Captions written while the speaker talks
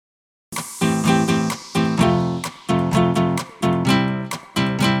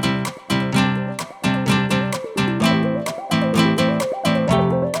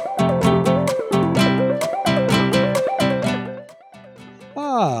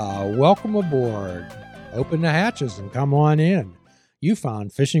Welcome aboard. Open the hatches and come on in. You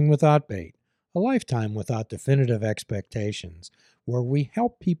found Fishing Without Bait, a lifetime without definitive expectations, where we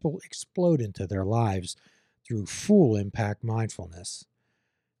help people explode into their lives through full impact mindfulness.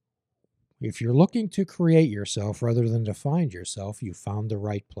 If you're looking to create yourself rather than to find yourself, you found the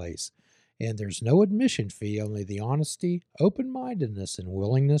right place. And there's no admission fee, only the honesty, open-mindedness, and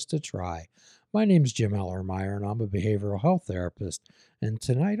willingness to try. My name's Jim Ellermeyer, and I'm a behavioral health therapist. And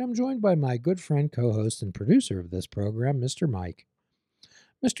tonight I'm joined by my good friend, co-host, and producer of this program, Mr. Mike.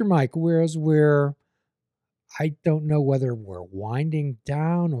 Mr. Mike, I don't know whether we're winding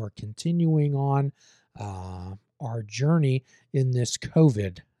down or continuing on our journey in this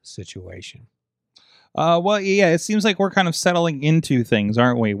COVID situation. It seems like we're kind of settling into things,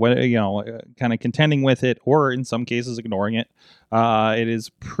 aren't we? Kind of contending with it, or in some cases ignoring it. It is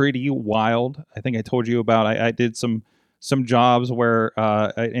pretty wild. I think I told you about. I did some jobs where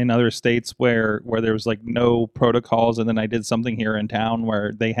in other states where there was like no protocols, and then I did something here in town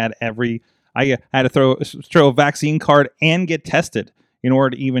where they had I had to throw a vaccine card and get tested in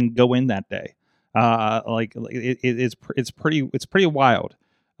order to even go in that day. It's pretty wild.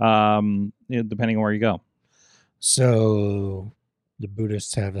 Depending on where you go. So the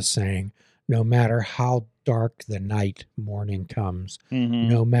Buddhists have a saying, no matter how dark the night, morning comes. Mm-hmm.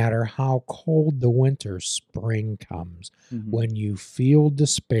 No matter how cold the winter, spring comes. Mm-hmm. When you feel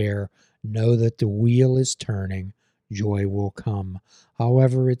despair, know that the wheel is turning, joy will come.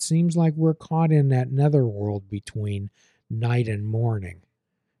 However, it seems like we're caught in that netherworld between night and morning.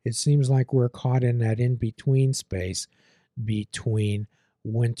 It seems like we're caught in that in-between space between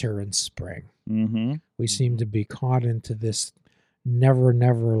winter and spring. Mm-hmm. We seem to be caught into this never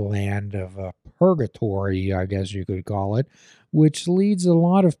land of a purgatory, I guess you could call it, which leads a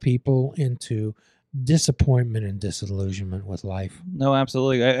lot of people into disappointment and disillusionment with life. No,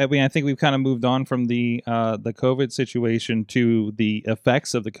 absolutely. I think we've kind of moved on from the COVID situation to the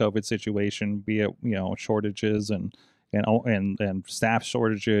effects of the COVID situation, be it shortages and staff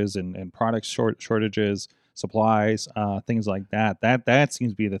shortages and product shortages, supplies, things like that. That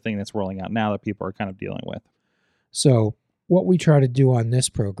seems to be the thing that's rolling out now that people are kind of dealing with. So what we try to do on this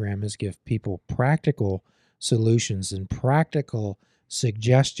program is give people practical solutions and practical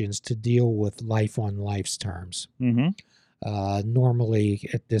suggestions to deal with life on life's terms. Mm-hmm. Normally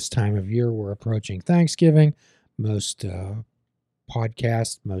at this time of year, we're approaching Thanksgiving. Most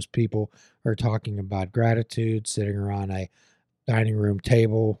podcasts, most people are talking about gratitude, sitting around a dining room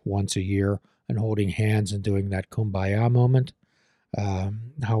table once a year and holding hands and doing that kumbaya moment.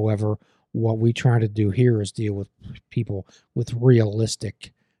 However, what we try to do here is deal with people with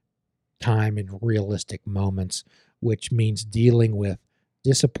realistic time and realistic moments, which means dealing with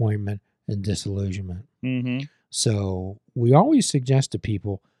disappointment and disillusionment. Mm-hmm. So we always suggest to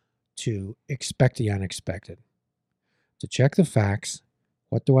people to expect the unexpected, to check the facts.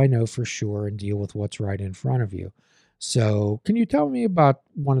 What do I know for sure, and deal with what's right in front of you. So can you tell me about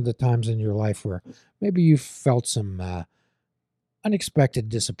one of the times in your life where maybe you felt some unexpected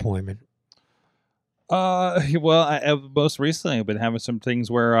disappointment? Most recently I've been having some things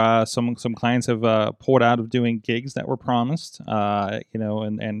where some clients have pulled out of doing gigs that were promised, and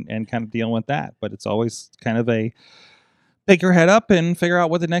kind of dealing with that. But it's always kind of a pick your head up and figure out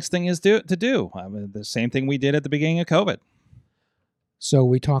what the next thing is to do. I mean, the same thing we did at the beginning of COVID. So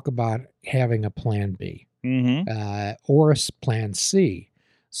we talk about having a plan B. Mm-hmm. Or a plan C.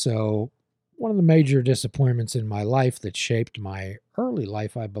 So one of the major disappointments in my life that shaped my early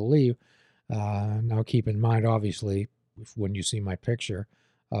life, I believe, now keep in mind, obviously, when you see my picture,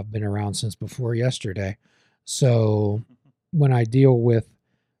 I've been around since before yesterday. So when I deal with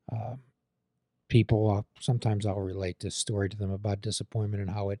people, sometimes I'll relate this story to them about disappointment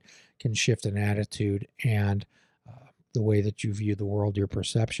and how it can shift an attitude and the way that you view the world, your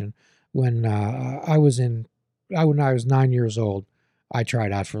perception. When I was 9 years old, I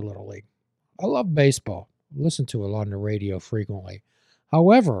tried out for Little League. I love baseball. Listen to it on the radio frequently.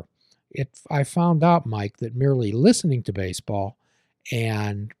 However, I found out, Mike, that merely listening to baseball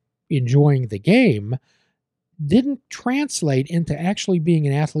and enjoying the game didn't translate into actually being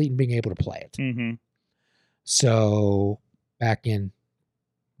an athlete and being able to play it. Mm-hmm. So back in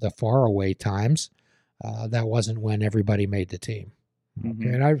the faraway times, that wasn't when everybody made the team. Mm-hmm.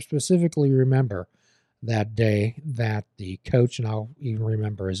 Okay, and I specifically remember that day that the coach, and I'll even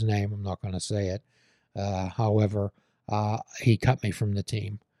remember his name, I'm not going to say it. However, he cut me from the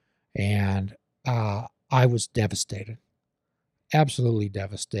team, and I was devastated, absolutely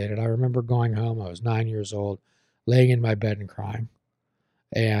devastated. I remember going home. I was 9 years old, laying in my bed and crying,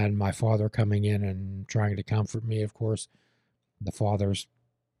 and my father coming in and trying to comfort me. Of course, the father's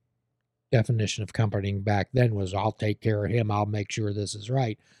definition of comforting back then was, I'll take care of him. I'll make sure this is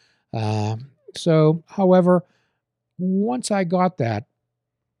right. However, once I got that,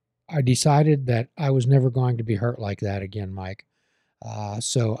 I decided that I was never going to be hurt like that again, Mike.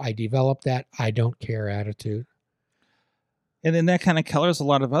 So I developed that I don't care attitude. And then that kind of colors a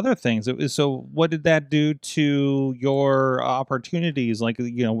lot of other things. So what did that do to your opportunities? Like, did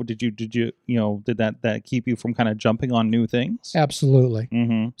that keep you from kind of jumping on new things? Absolutely.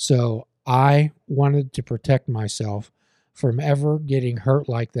 Mm-hmm. So I wanted to protect myself from ever getting hurt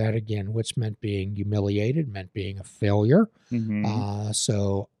like that again, which meant being humiliated, meant being a failure. Mm-hmm.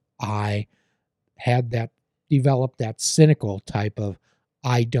 So I had developed that cynical type of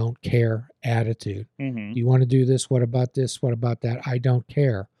I don't care attitude. Mm-hmm. Do you want to do this? What about this? What about that? I don't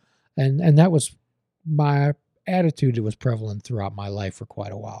care. And that was my attitude that was prevalent throughout my life for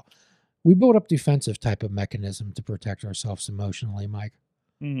quite a while. We built up defensive type of mechanism to protect ourselves emotionally, Mike.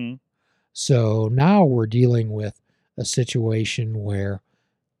 Mm-hmm. So now we're dealing with a situation where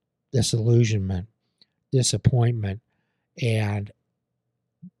disillusionment, disappointment, and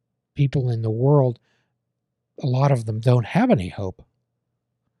people in the world, a lot of them don't have any hope,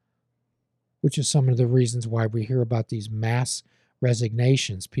 which is some of the reasons why we hear about these mass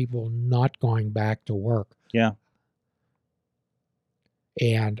resignations, people not going back to work. Yeah.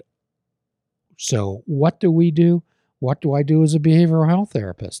 And so what do we do? What do I do as a behavioral health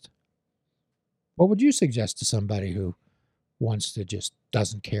therapist? What would you suggest to somebody who wants to just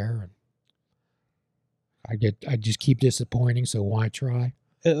doesn't care? And I just keep disappointing, so why try?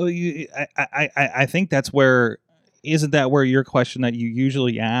 I think that's where, isn't that where your question that you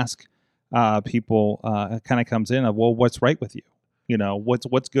usually ask people kind of comes in of, well, what's right with you?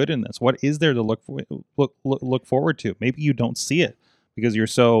 What's good in this? What is there to look forward to? Maybe you don't see it because you're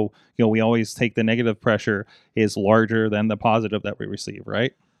so, we always take the negative pressure is larger than the positive that we receive,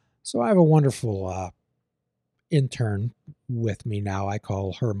 right? So I have a wonderful intern with me now. I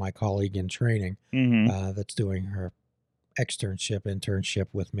call her my colleague in training. Mm-hmm. That's doing her internship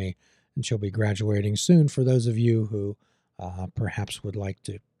with me, and she'll be graduating soon. For those of you who perhaps would like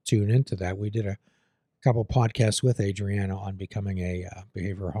to tune into that, we did a couple podcasts with Adriana on becoming a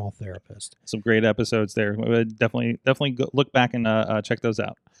behavioral health therapist. Some great episodes there. Definitely go look back and check those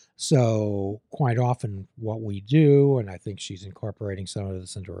out. So quite often what we do, and I think she's incorporating some of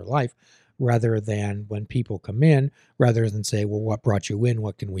this into her life, rather than when people come in, rather than say, well, what brought you in?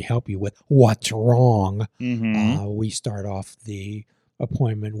 What can we help you with? What's wrong? Mm-hmm. We start off the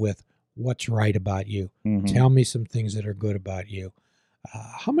appointment with what's right about you. Mm-hmm. Tell me some things that are good about you.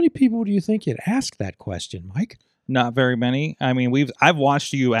 How many people do you think you'd ask that question, Mike? Not very many. I mean, I've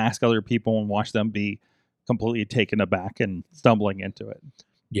watched you ask other people and watch them be completely taken aback and stumbling into it.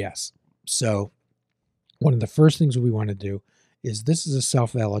 Yes. So one of the first things we want to do is, this is a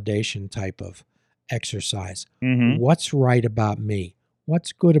self-validation type of exercise. Mm-hmm. What's right about me?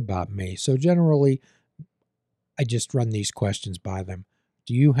 What's good about me? So generally, I just run these questions by them.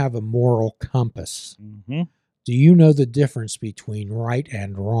 Do you have a moral compass? Mm-hmm. Do you know the difference between right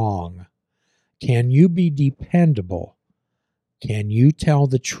and wrong? Can you be dependable? Can you tell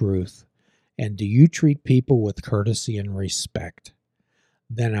the truth? And do you treat people with courtesy and respect?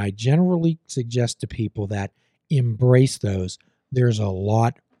 Then I generally suggest to people that embrace those. There's a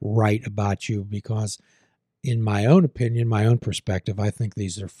lot right about you, because in my own opinion, my own perspective, I think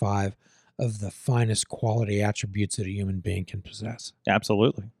these are 5 of the finest quality attributes that a human being can possess.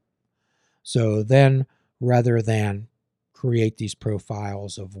 Absolutely. So then, rather than create these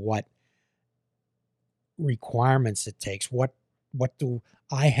profiles of what requirements it takes, what do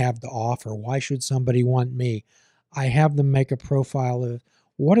I have to offer? Why should somebody want me? I have them make a profile of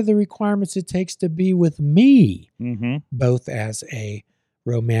what are the requirements it takes to be with me, mm-hmm. both as a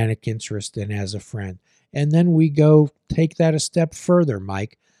romantic interest and as a friend. And then we go take that a step further,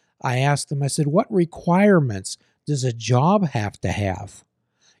 Mike. I asked them, I said, what requirements does a job have to have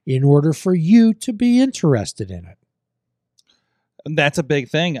in order for you to be interested in it? That's a big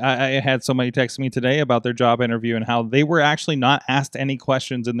thing. I had somebody text me today about their job interview and how they were actually not asked any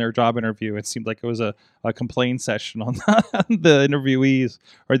questions in their job interview. It seemed like it was a complaint session on the interviewees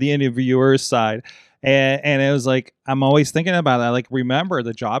or the interviewer's side. And it was like, I'm always thinking about that. Like, remember,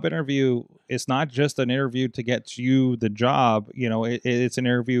 the job interview is not just an interview to get you the job. It's an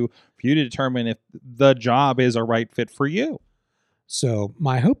interview for you to determine if the job is a right fit for you. So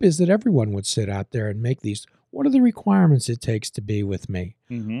my hope is that everyone would sit out there and make these. What are the requirements it takes to be with me?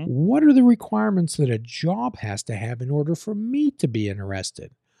 Mm-hmm. What are the requirements that a job has to have in order for me to be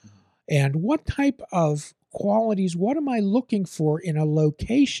interested? And what type of qualities, what am I looking for in a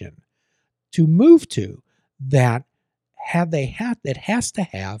location to move to that has to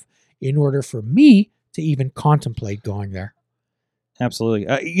have in order for me to even contemplate going there. Absolutely.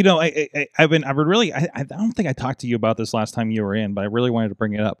 I've been really, I don't think I talked to you about this last time you were in, but I really wanted to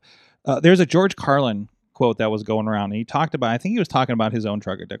bring it up. There's a George Carlin quote that was going around, and he talked about, I think he was talking about his own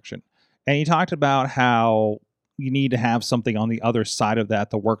drug addiction. And he talked about how you need to have something on the other side of that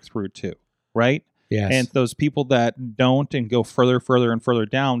to work through too, right? Yes. And those people that don't and go further and further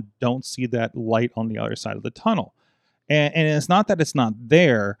down don't see that light on the other side of the tunnel. And it's not that it's not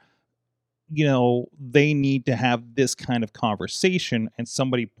there. They need to have this kind of conversation and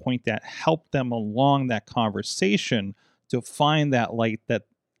somebody help them along that conversation to find that light that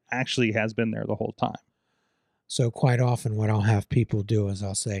actually has been there the whole time. So quite often what I'll have people do is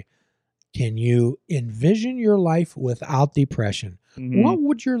I'll say, can you envision your life without depression? Mm-hmm. What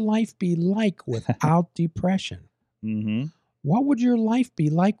would your life be like without depression? Mm-hmm. What would your life be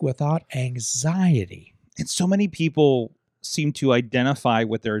like without anxiety? And so many people seem to identify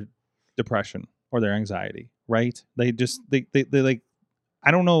with their depression or their anxiety, right? They like,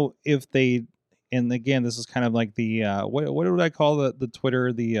 I don't know if they, and again, this is kind of like the, what would I call the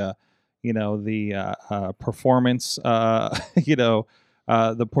Twitter, the performance, the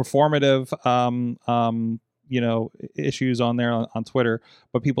performative, issues on there on Twitter,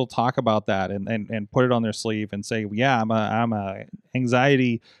 but people talk about that and put it on their sleeve and say, yeah, I'm a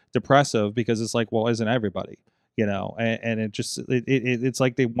anxiety depressive, because it's like, well, isn't everybody? And it's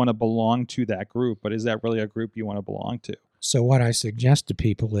like they want to belong to that group, but is that really a group you want to belong to? So what I suggest to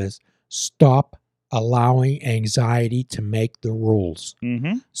people is stop allowing anxiety to make the rules.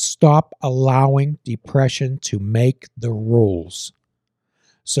 Mm-hmm. Stop allowing depression to make the rules.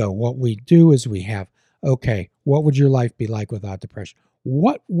 So what we do is we have, okay, what would your life be like without depression?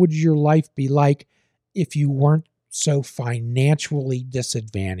 What would your life be like if you weren't so financially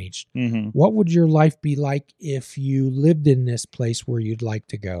disadvantaged? Mm-hmm. What would your life be like if you lived in this place where you'd like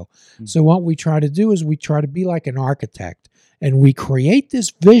to go? Mm-hmm. So what we try to do is we try to be like an architect, and we create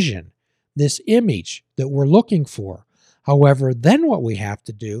this vision, this image that we're looking for. However, then what we have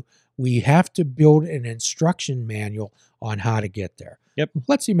to do, we have to build an instruction manual on how to get there. Yep.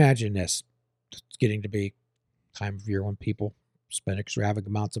 Let's imagine this. It's getting to be time of year when people spend extravagant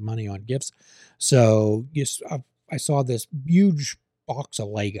amounts of money on gifts. So I saw this huge box of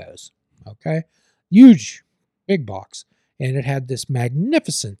Legos, okay? Huge, big box. And it had this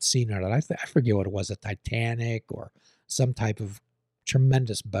magnificent scene on it. I forget what it was, a Titanic or some type of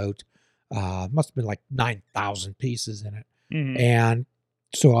tremendous boat. Must have been like 9,000 pieces in it. Mm-hmm. And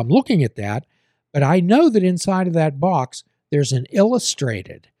so I'm looking at that, but I know that inside of that box, there's an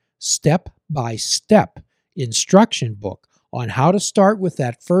illustrated step-by-step instruction book on how to start with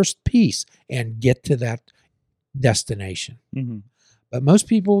that first piece and get to that destination. Mm-hmm. But most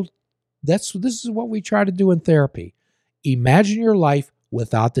people, this is what we try to do in therapy. Imagine your life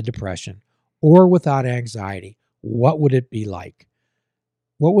without the depression or without anxiety. What would it be like?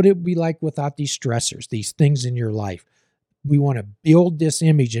 What would it be like without these stressors, these things in your life? We want to build this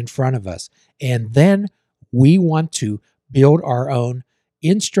image in front of us, and then we want to build our own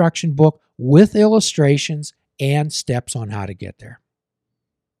instruction book with illustrations and steps on how to get there.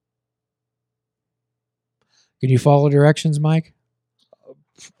 Can you follow directions, Mike?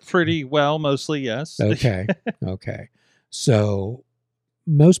 Pretty well, mostly, yes. Okay. Okay. So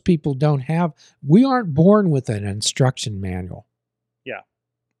most people we aren't born with an instruction manual. Yeah.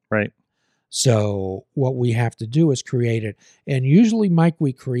 Right. So what we have to do is create it. And usually, Mike,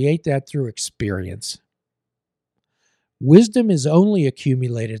 we create that through experience. Wisdom is only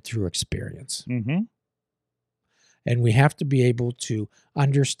accumulated through experience. Mm-hmm. And we have to be able to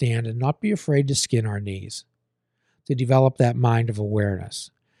understand and not be afraid to skin our knees, to develop that mind of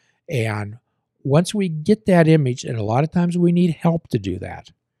awareness. And once we get that image, and a lot of times we need help to do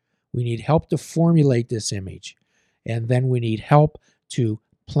that. We need help to formulate this image. And then we need help to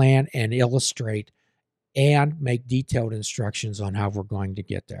plan and illustrate and make detailed instructions on how we're going to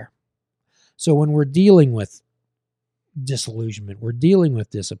get there. So when we're dealing with disillusionment, we're dealing with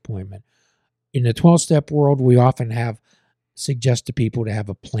disappointment, in the 12-step world, we often suggest to people to have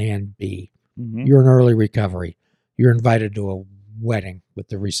a plan B. Mm-hmm. You're in early recovery. You're invited to a wedding with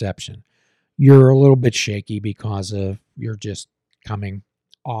the reception. You're a little bit shaky because you're just coming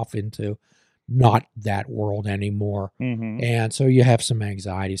off into not that world anymore. Mm-hmm. And so you have some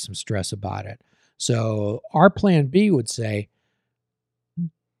anxiety, some stress about it. So our plan B would say,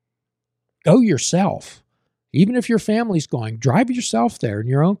 go yourself. Even if your family's going, drive yourself there in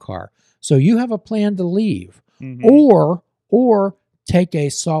your own car. So you have a plan to leave. Mm-hmm. Or take a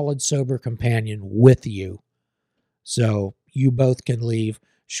solid, sober companion with you. So you both can leave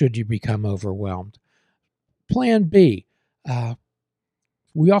should you become overwhelmed. Plan B,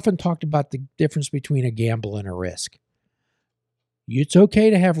 We often talked about the difference between a gamble and a risk. It's okay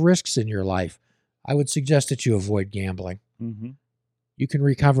to have risks in your life. I would suggest that you avoid gambling. Mm-hmm. You can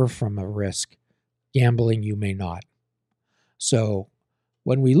recover from a risk. Gambling, you may not. So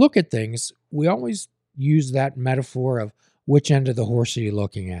when we look at things, we always use that metaphor of which end of the horse are you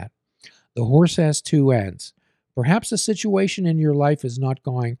looking at? The horse has two ends. Perhaps a situation in your life is not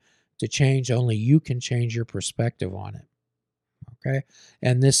going to change, only you can change your perspective on it. Okay?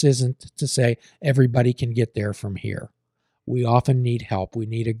 And this isn't to say everybody can get there from here. We often need help. We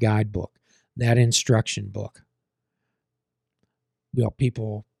need a guidebook, that instruction book.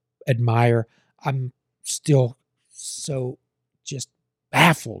 People admire. I'm still so just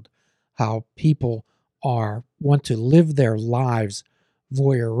baffled how people want to live their lives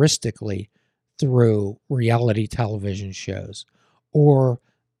voyeuristically through reality television shows or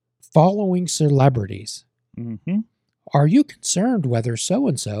following celebrities. Mm-hmm. Are you concerned whether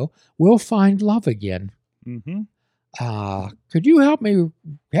so-and-so will find love again? Mm-hmm. Could you help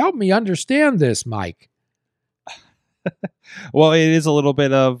me understand this, Mike? Well, it is a little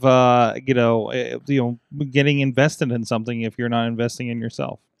bit of getting invested in something if you're not investing in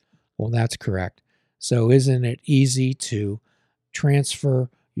yourself. Well, that's correct. So isn't it easy to transfer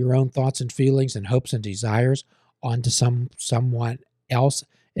your own thoughts and feelings and hopes and desires onto someone else?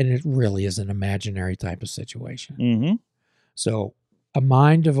 And it really is an imaginary type of situation. Mm-hmm. So a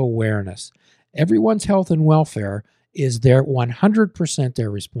mind of awareness. Everyone's health and welfare is 100% their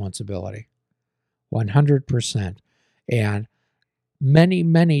responsibility. 100%. And many,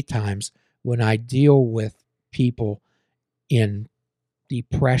 many times when I deal with people in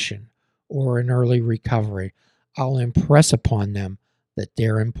depression or in early recovery, I'll impress upon them that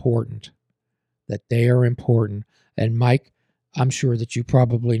they're important, that they are important. And Mike, I'm sure that you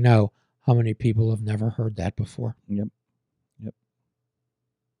probably know how many people have never heard that before. Yep.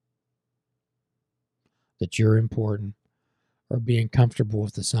 That you're important, or being comfortable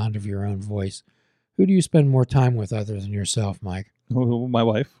with the sound of your own voice. Who do you spend more time with other than yourself, Mike? My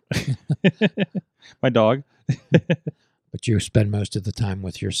wife. My dog. But you spend most of the time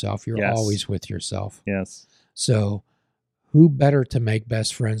with yourself. You're Yes. always with yourself. Yes. So who better to make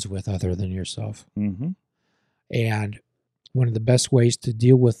best friends with other than yourself? Mm-hmm. And one of the best ways to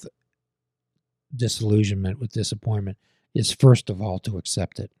deal with disillusionment, with disappointment, is first of all to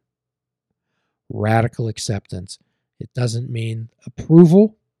accept it. Radical acceptance. It doesn't mean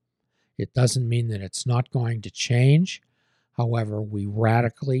approval. It doesn't mean that it's not going to change. However, we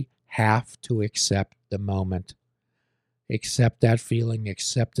radically have to accept the moment. Accept that feeling,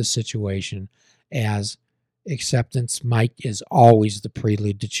 accept the situation, as acceptance, Mike, is always the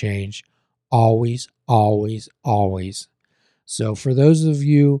prelude to change. Always, always, always. So for those of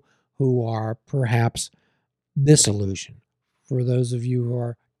you who are perhaps disillusioned, for those of you who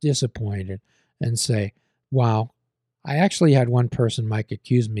are disappointed and say, wow, I actually had one person, Mike,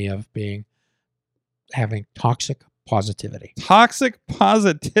 accuse me of having toxic positivity. Toxic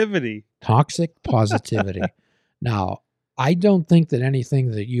positivity. Toxic positivity. Now, I don't think that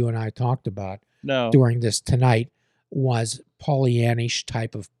anything that you and I talked about during this tonight was Pollyannish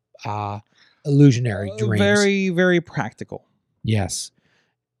type of illusionary dreams. Very, very practical. Yes.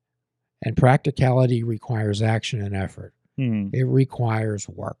 And practicality requires action and effort. It requires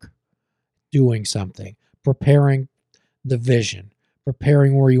work, doing something, preparing the vision,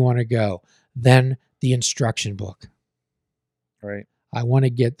 preparing where you want to go, then the instruction book. Right. I want to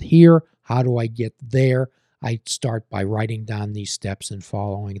get here. How do I get there? I start by writing down these steps and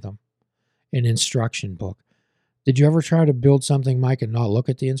following them. An instruction book. Did you ever try to build something, Mike, and not look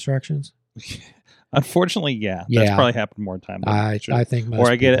at the instructions? Unfortunately, yeah. That's probably happened more times. I think most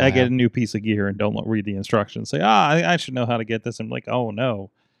or I get people a new piece of gear and don't read the instructions. Say, I should know how to get this. I'm like, oh no,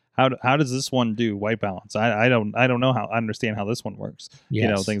 how does this one do white balance? I don't know how I understand how this one works.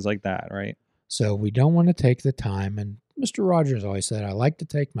 Yes. Things like that, right? So we don't want to take the time. And Mr. Rogers always said, I like to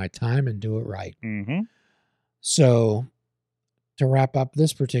take my time and do it right. Mm-hmm. So to wrap up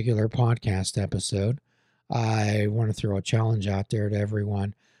this particular podcast episode, I want to throw a challenge out there to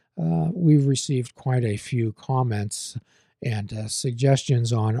everyone. We've received quite a few comments and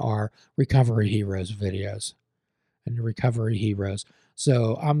suggestions on our Recovery Heroes videos and the Recovery Heroes.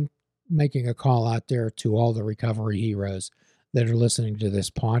 So I'm making a call out there to all the Recovery Heroes that are listening to this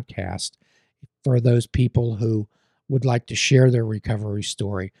podcast, for those people who would like to share their recovery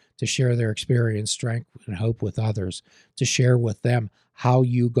story, to share their experience, strength, and hope with others, to share with them how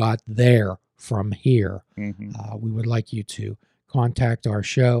you got there from here. Mm-hmm. We would like you to contact our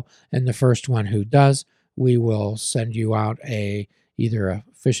show, and the first one who does, we will send you out either a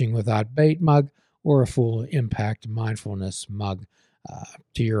Fishing Without Bait mug or a Full Impact Mindfulness mug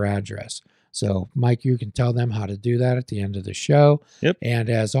to your address. So, Mike, you can tell them how to do that at the end of the show. Yep. And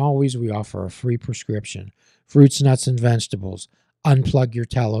as always, we offer a free prescription: fruits, nuts, and vegetables. Unplug your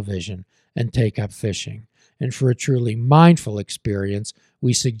television and take up fishing. And for a truly mindful experience,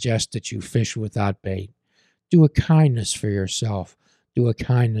 we suggest that you fish without bait. Do a kindness for yourself. Do a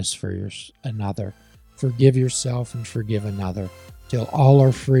kindness for another. Forgive yourself and forgive another. Till all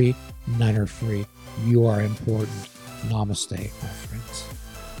are free, none are free. You are important. Namaste, my friends.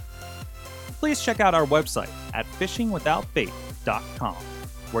 Please check out our website at fishingwithoutbait.com,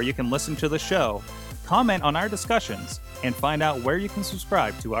 where you can listen to the show, comment on our discussions, and find out where you can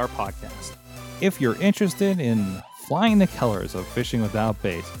subscribe to our podcast. If you're interested in flying the colors of Fishing Without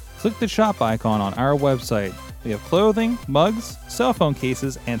Bait, click the shop icon on our website. We have clothing, mugs, cell phone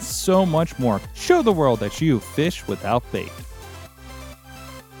cases, and so much more. Show the world that you fish without bait.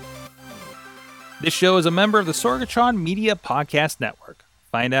 This show is a member of the Sorgatron Media Podcast Network.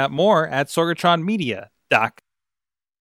 Find out more at sorgatronmedia.com.